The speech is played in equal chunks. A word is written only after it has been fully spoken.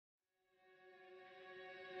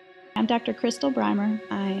I'm Dr. Crystal Brimer.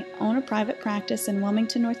 I own a private practice in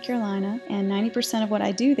Wilmington, North Carolina, and 90% of what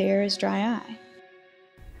I do there is dry eye.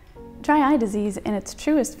 Dry eye disease in its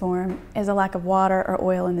truest form is a lack of water or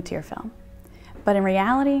oil in the tear film. But in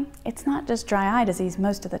reality, it's not just dry eye disease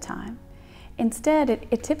most of the time. Instead,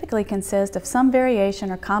 it typically consists of some variation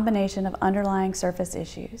or combination of underlying surface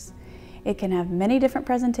issues. It can have many different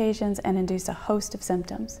presentations and induce a host of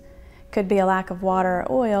symptoms. Could be a lack of water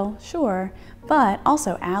or oil, sure, but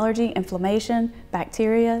also allergy, inflammation,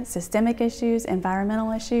 bacteria, systemic issues,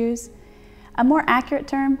 environmental issues. A more accurate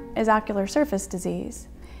term is ocular surface disease.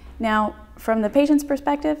 Now, from the patient's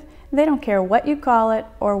perspective, they don't care what you call it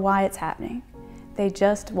or why it's happening. They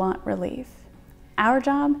just want relief. Our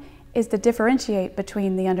job is to differentiate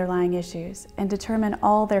between the underlying issues and determine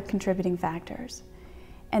all their contributing factors,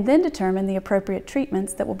 and then determine the appropriate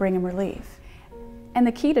treatments that will bring them relief. And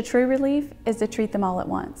the key to true relief is to treat them all at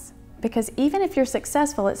once. Because even if you're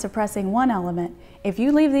successful at suppressing one element, if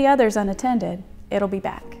you leave the others unattended, it'll be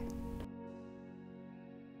back.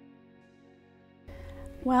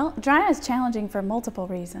 Well, dry eye is challenging for multiple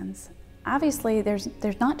reasons. Obviously, there's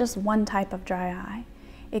not just one type of dry eye.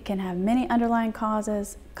 It can have many underlying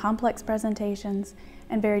causes, complex presentations,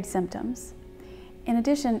 and varied symptoms. In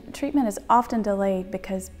addition, treatment is often delayed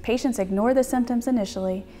because patients ignore the symptoms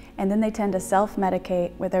initially, and then they tend to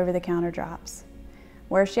self-medicate with over-the-counter drops.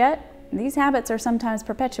 Worse yet, these habits are sometimes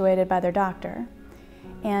perpetuated by their doctor.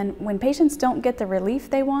 And when patients don't get the relief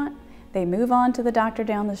they want, they move on to the doctor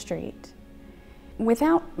down the street.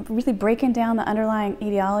 Without really breaking down the underlying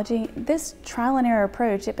etiology, this trial and error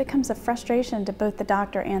approach, it becomes a frustration to both the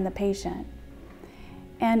doctor and the patient.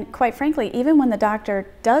 And quite frankly, even when the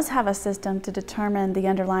doctor does have a system to determine the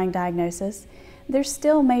underlying diagnosis, there's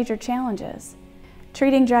still major challenges.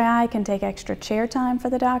 Treating dry eye can take extra chair time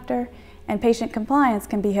for the doctor, and patient compliance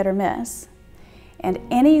can be hit or miss. And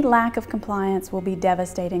any lack of compliance will be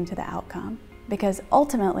devastating to the outcome, because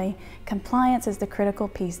ultimately, compliance is the critical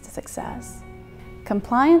piece to success.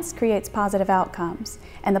 Compliance creates positive outcomes,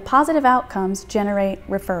 and the positive outcomes generate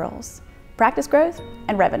referrals, practice growth,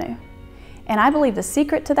 and revenue. And I believe the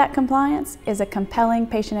secret to that compliance is a compelling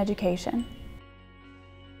patient education.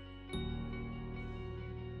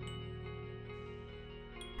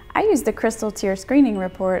 I use the Crystal Tear Screening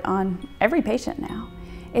Report on every patient now.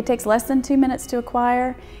 It takes less than 2 minutes to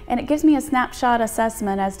acquire, and it gives me a snapshot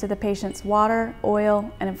assessment as to the patient's water,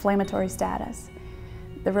 oil, and inflammatory status.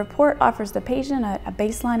 The report offers the patient a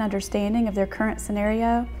baseline understanding of their current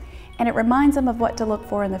scenario, and it reminds them of what to look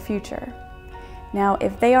for in the future. Now,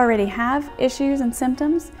 if they already have issues and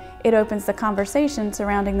symptoms, it opens the conversation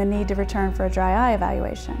surrounding the need to return for a dry eye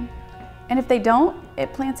evaluation. And if they don't,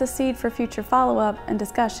 it plants a seed for future follow-up and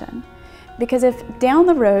discussion. Because if down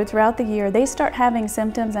the road throughout the year they start having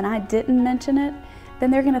symptoms and I didn't mention it,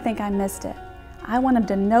 then they're going to think I missed it. I want them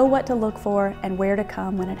to know what to look for and where to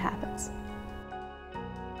come when it happens.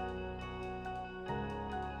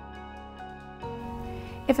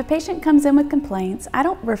 If a patient comes in with complaints, I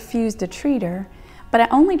don't refuse to treat her, but I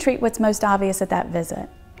only treat what's most obvious at that visit.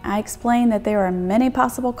 I explain that there are many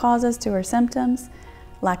possible causes to her symptoms: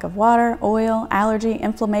 lack of water, oil, allergy,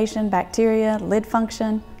 inflammation, bacteria, lid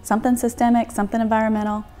function, something systemic, something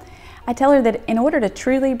environmental. I tell her that in order to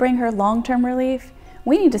truly bring her long-term relief,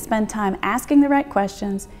 we need to spend time asking the right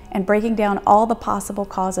questions and breaking down all the possible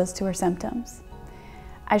causes to her symptoms.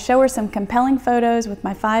 I show her some compelling photos with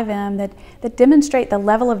my 5M that demonstrate the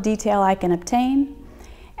level of detail I can obtain,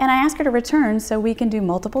 and I ask her to return so we can do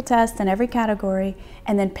multiple tests in every category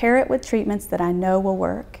and then pair it with treatments that I know will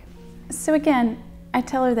work. So again, I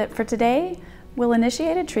tell her that for today, we'll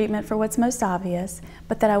initiate a treatment for what's most obvious,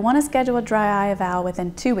 but that I want to schedule a dry eye eval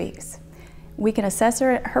within 2 weeks. We can assess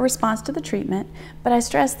her response to the treatment, but I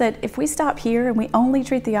stress that if we stop here and we only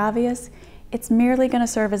treat the obvious, it's merely going to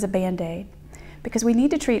serve as a Band-Aid, because we need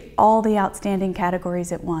to treat all the outstanding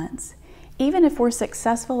categories at once. Even if we're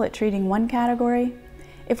successful at treating one category,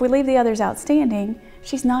 if we leave the others outstanding,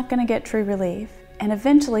 she's not going to get true relief, and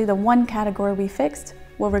eventually the one category we fixed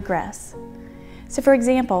will regress. So for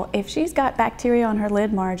example, if she's got bacteria on her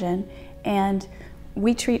lid margin and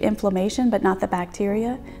we treat inflammation but not the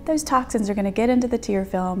bacteria, those toxins are going to get into the tear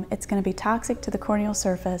film, it's going to be toxic to the corneal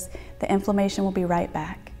surface, the inflammation will be right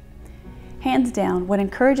back. Hands down, what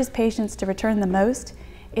encourages patients to return the most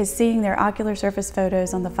is seeing their ocular surface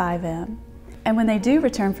photos on the 5M. And when they do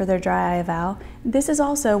return for their dry eye eval, this is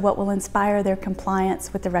also what will inspire their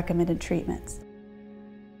compliance with the recommended treatments.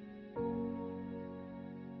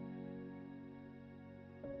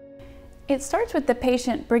 It starts with the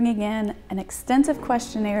patient bringing in an extensive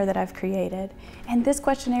questionnaire that I've created, and this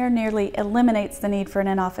questionnaire nearly eliminates the need for an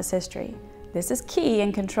in-office history. This is key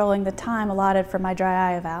in controlling the time allotted for my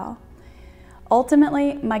dry eye eval.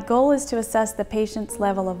 Ultimately, my goal is to assess the patient's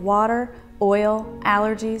level of water, oil,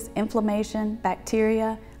 allergies, inflammation,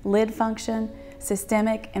 bacteria, lid function,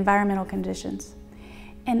 systemic, environmental conditions.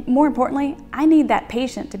 And more importantly, I need that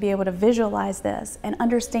patient to be able to visualize this and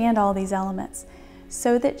understand all these elements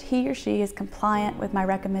so that he or she is compliant with my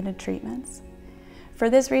recommended treatments. For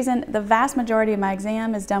this reason, the vast majority of my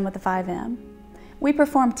exam is done with the 5M. We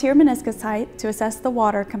perform tear meniscus height to assess the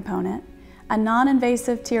water component, a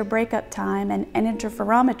non-invasive tear breakup time and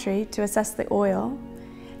interferometry to assess the oil,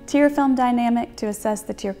 tear film dynamic to assess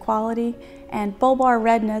the tear quality, and bulbar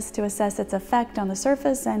redness to assess its effect on the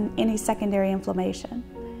surface and any secondary inflammation.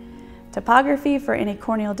 Topography for any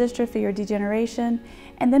corneal dystrophy or degeneration,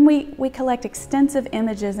 and then we collect extensive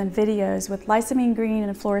images and videos with lysamine green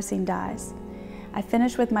and fluorescein dyes. I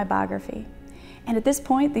finish with my biography. And at this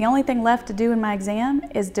point, the only thing left to do in my exam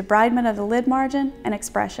is debridement of the lid margin and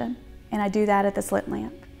expression, and I do that at the slit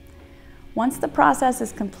lamp. Once the process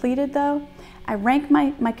is completed though, I rank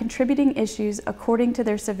my contributing issues according to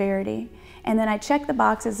their severity, and then I check the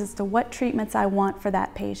boxes as to what treatments I want for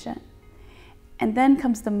that patient. And then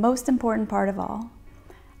comes the most important part of all.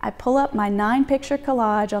 I pull up my 9-picture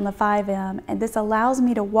collage on the 5M, and this allows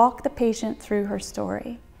me to walk the patient through her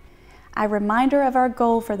story. I remind her of our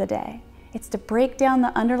goal for the day. It's to break down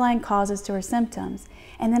the underlying causes to her symptoms,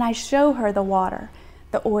 and then I show her the water,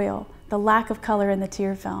 the oil, the lack of color in the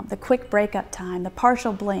tear film, the quick breakup time, the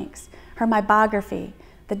partial blinks, her meibography,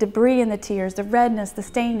 the debris in the tears, the redness, the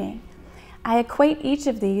staining. I equate each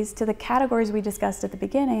of these to the categories we discussed at the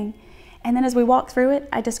beginning, and then as we walk through it,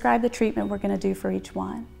 I describe the treatment we're going to do for each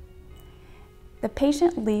one. The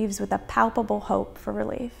patient leaves with a palpable hope for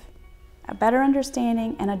relief, a better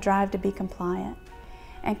understanding, and a drive to be compliant.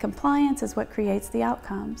 And compliance is what creates the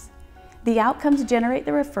outcomes. The outcomes generate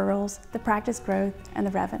the referrals, the practice growth, and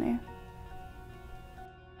the revenue.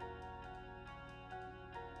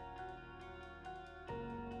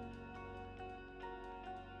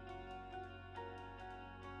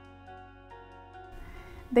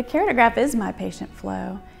 The keratograph is my patient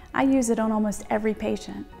flow. I use it on almost every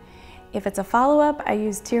patient. If it's a follow-up, I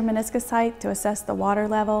use tear meniscus height to assess the water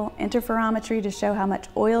level, interferometry to show how much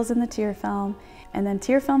oil's in the tear film, and then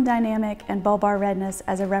tear film dynamic and bulbar redness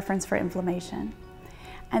as a reference for inflammation.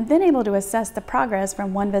 I'm then able to assess the progress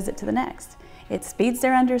from one visit to the next. It speeds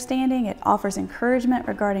their understanding, it offers encouragement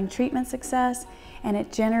regarding treatment success, and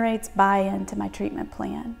it generates buy-in to my treatment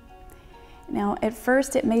plan. Now, at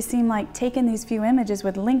first it may seem like taking these few images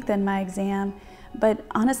would lengthen my exam, but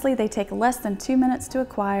honestly they take less than 2 minutes to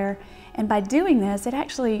acquire, and by doing this, it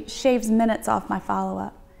actually shaves minutes off my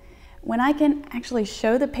follow-up. When I can actually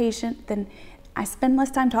show the patient, then I spend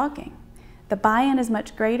less time talking. The buy-in is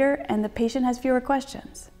much greater and the patient has fewer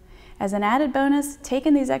questions. As an added bonus,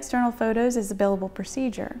 taking these external photos is a billable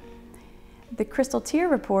procedure. The Crystal Tear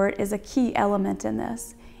Report is a key element in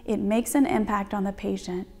this. It makes an impact on the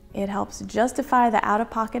patient. It helps justify the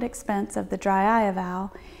out-of-pocket expense of the dry eye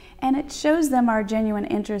eval, and it shows them our genuine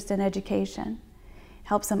interest in education. It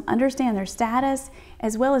helps them understand their status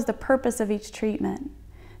as well as the purpose of each treatment.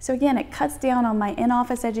 So again, it cuts down on my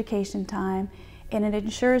in-office education time, and it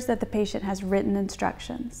ensures that the patient has written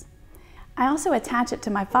instructions. I also attach it to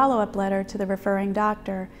my follow-up letter to the referring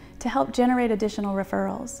doctor to help generate additional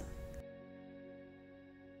referrals.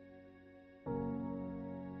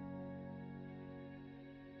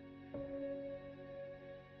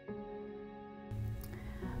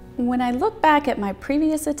 When I look back at my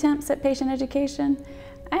previous attempts at patient education,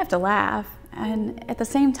 I have to laugh, and at the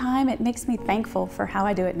same time it makes me thankful for how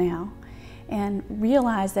I do it now and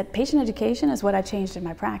realize that patient education is what I changed in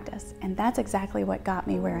my practice, and that's exactly what got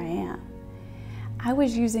me where I am. I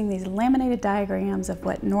was using these laminated diagrams of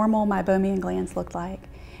what normal meibomian glands looked like,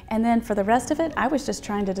 and then for the rest of it I was just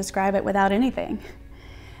trying to describe it without anything.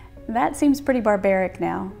 That seems pretty barbaric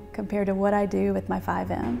now compared to what I do with my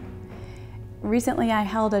 5M. Recently, I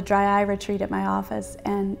held a dry eye retreat at my office,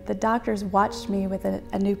 and the doctors watched me with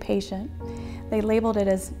a new patient. They labeled it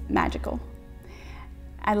as magical.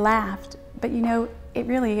 I laughed, but you know, it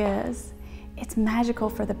really is. It's magical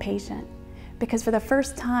for the patient, because for the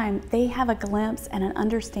first time, they have a glimpse and an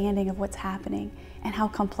understanding of what's happening and how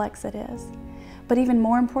complex it is. But even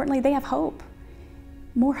more importantly, they have hope.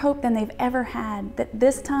 More hope than they've ever had, that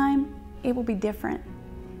this time it will be different,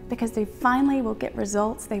 because they finally will get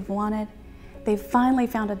results they've wanted. They've finally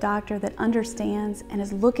found a doctor that understands and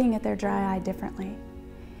is looking at their dry eye differently.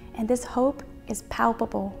 And this hope is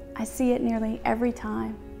palpable. I see it nearly every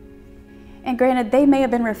time. And granted, they may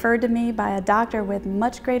have been referred to me by a doctor with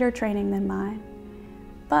much greater training than mine,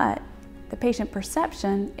 but The patient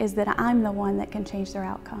perception is that I'm the one that can change their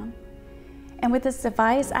outcome. And with this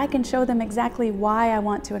device, I can show them exactly why I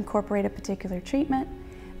want to incorporate a particular treatment.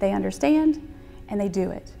 They understand, and they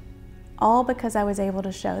do it, all because I was able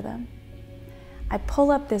to show them. I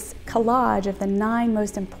pull up this collage of the 9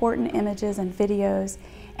 most important images and videos,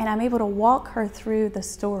 and I'm able to walk her through the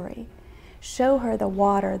story, show her the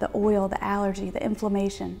water, the oil, the allergy, the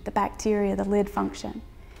inflammation, the bacteria, the lid function.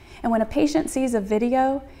 And when a patient sees a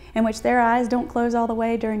video in which their eyes don't close all the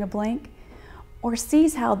way during a blink, or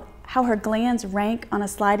sees how her glands rank on a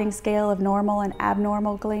sliding scale of normal and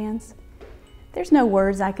abnormal glands, there's no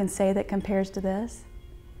words I can say that compares to this.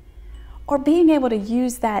 Or being able to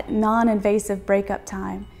use that non-invasive breakup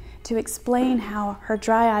time to explain how her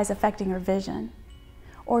dry eye is affecting her vision.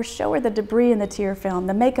 Or show her the debris in the tear film,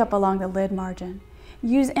 the makeup along the lid margin.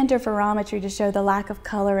 Use interferometry to show the lack of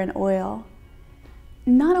color and oil.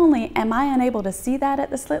 Not only am I unable to see that at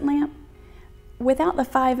the slit lamp, without the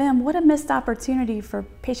 5M, what a missed opportunity for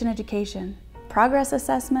patient education, progress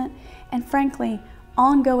assessment, and frankly,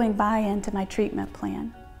 ongoing buy-in to my treatment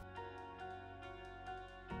plan.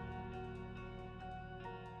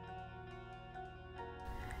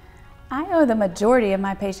 I owe the majority of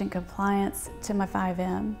my patient compliance to my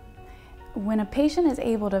 5M. When a patient is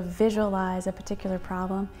able to visualize a particular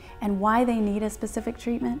problem and why they need a specific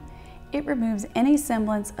treatment, it removes any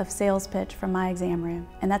semblance of sales pitch from my exam room,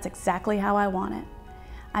 and that's exactly how I want it.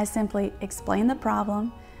 I simply explain the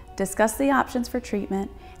problem, discuss the options for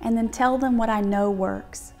treatment, and then tell them what I know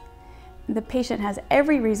works. The patient has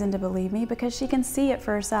every reason to believe me because she can see it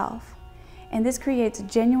for herself. And this creates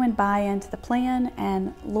genuine buy-in to the plan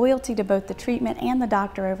and loyalty to both the treatment and the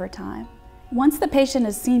doctor over time. Once the patient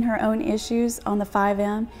has seen her own issues on the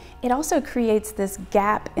 5M, it also creates this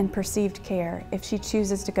gap in perceived care if she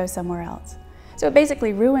chooses to go somewhere else. So it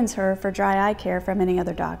basically ruins her for dry eye care from any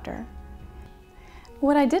other doctor.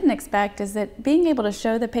 What I didn't expect is that being able to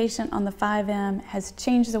show the patient on the 5M has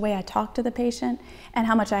changed the way I talk to the patient and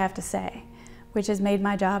how much I have to say, which has made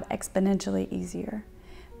my job exponentially easier.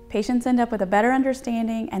 Patients end up with a better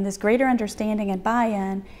understanding, and this greater understanding and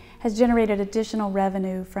buy-in has generated additional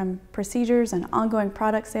revenue from procedures and ongoing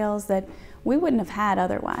product sales that we wouldn't have had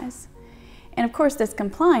otherwise. And of course, this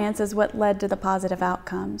compliance is what led to the positive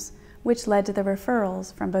outcomes, which led to the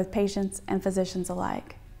referrals from both patients and physicians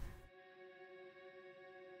alike.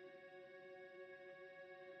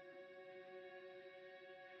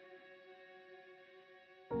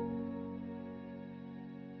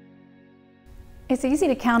 It's easy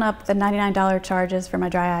to count up the $99 charges for my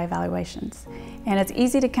dry eye evaluations, and it's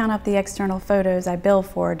easy to count up the external photos I bill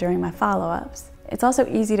for during my follow-ups. It's also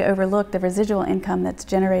easy to overlook the residual income that's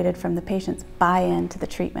generated from the patient's buy-in to the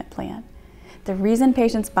treatment plan. The reason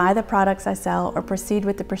patients buy the products I sell or proceed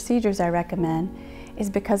with the procedures I recommend is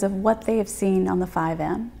because of what they have seen on the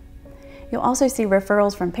 5M. You'll also see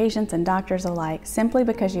referrals from patients and doctors alike simply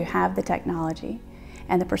because you have the technology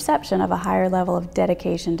and the perception of a higher level of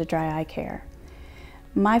dedication to dry eye care.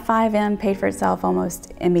 My 5M paid for itself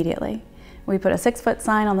almost immediately. We put a 6-foot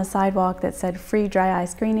sign on the sidewalk that said free dry eye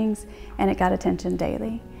screenings, and it got attention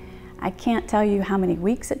daily. I can't tell you how many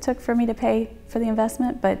weeks it took for me to pay for the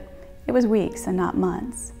investment, but it was weeks and not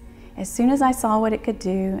months. As soon as I saw what it could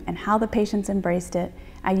do and how the patients embraced it,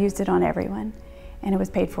 I used it on everyone, and it was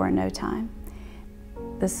paid for in no time.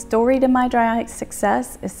 The story to my dry eye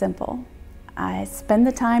success is simple. I spend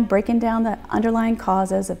the time breaking down the underlying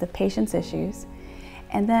causes of the patient's issues,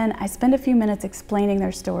 and then I spend a few minutes explaining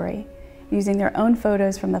their story, using their own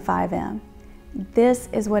photos from the 5M. This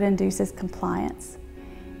is what induces compliance.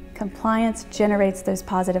 Compliance generates those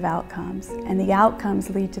positive outcomes, and the outcomes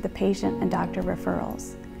lead to the patient and doctor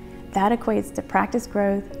referrals. That equates to practice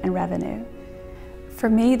growth and revenue. For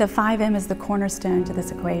me, the 5M is the cornerstone to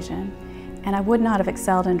this equation, and I would not have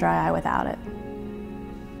excelled in dry eye without it.